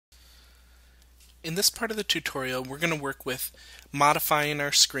In this part of the tutorial, we're going to work with modifying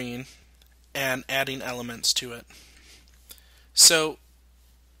our screen and adding elements to it. So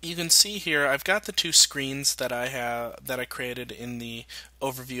you can see here I've got the two screens that I created in the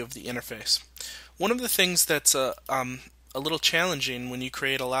overview of the interface. One of the things that's a little challenging when you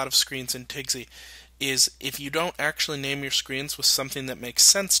create a lot of screens in Tiggzi is if you don't actually name your screens with something that makes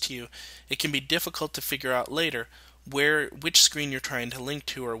sense to you, it can be difficult to figure out later which screen you're trying to link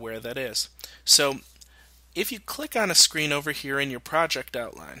to or where that is. So if you click on a screen over here in your project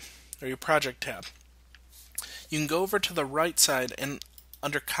outline or your project tab, you can go over to the right side and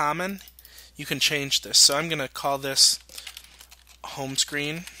under common you can change this. So I'm going to call this home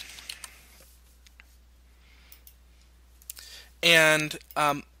screen, and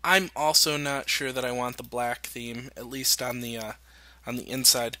I'm also not sure that I want the black theme, at least on the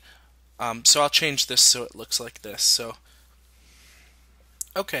inside. So I'll change this so it looks like this. So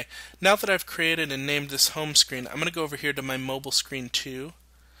okay, now that I've created and named this home screen, I'm going to go over here to my mobile screen 2,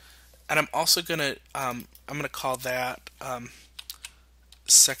 and I'm also going to call that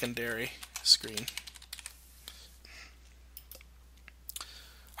secondary screen.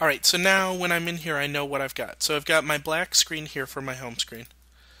 Alright, so now when I'm in here I know what I've got. So I've got my black screen here for my home screen.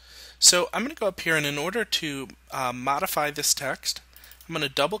 So I'm going to go up here, and in order to modify this text, I'm going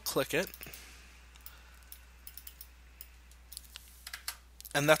to double click it,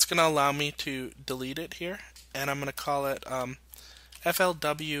 and that's going to allow me to delete it here, and I'm going to call it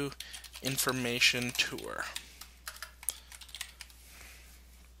FLW Information Tour.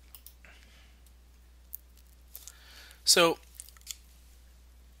 So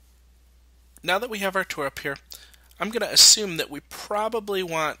now that we have our tour up here, I'm going to assume that we probably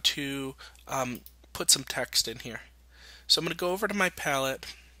want to put some text in here. So I'm going to go over to my palette,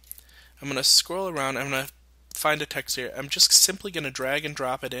 I'm going to scroll around, I'm going to find a text here. I'm just simply going to drag and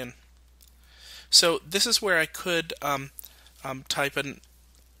drop it in. So this is where I could type in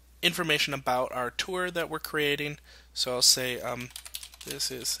information about our tour that we're creating. So I'll say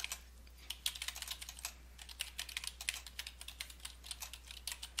this is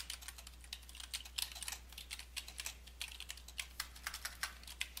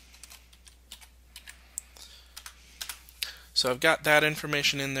So I've got that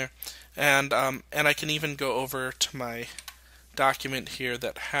information in there, and I can even go over to my document here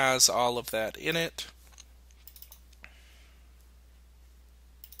that has all of that in it.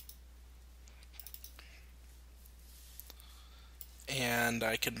 And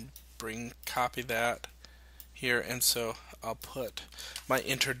I can copy that here, and so I'll put my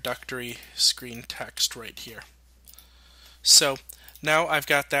introductory screen text right here. So now I've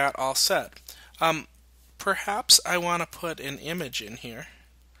got that all set. Perhaps I want to put an image in here.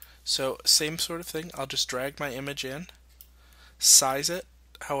 So same sort of thing, I'll just drag my image in, size it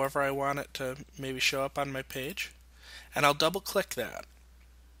however I want it to maybe show up on my page, and I'll double click that.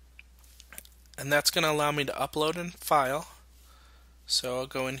 And that's going to allow me to upload a file. So I'll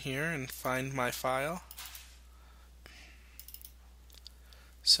go in here and find my file.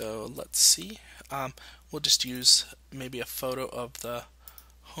 So let's see, we'll just use maybe a photo of the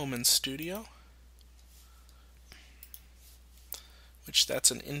home and studio, which that's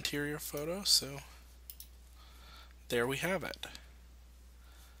an interior photo, so there we have it.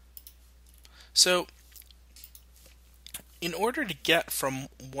 So in order to get from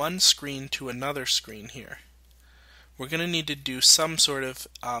one screen to another screen here, we're going to need to do some sort of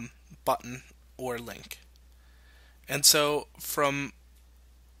button or link. And so for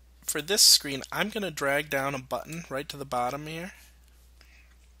this screen, I'm going to drag down a button right to the bottom here.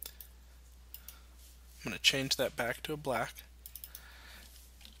 I'm going to change that back to a black.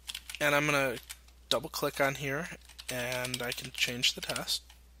 And I'm going to double click on here, and I can change the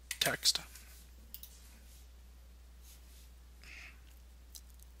text.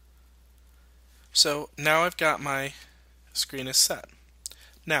 So now I've got my screen is set.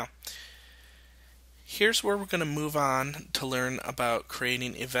 Now, here's where we're going to move on to learn about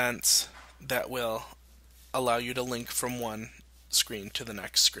creating events that will allow you to link from one screen to the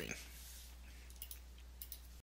next screen.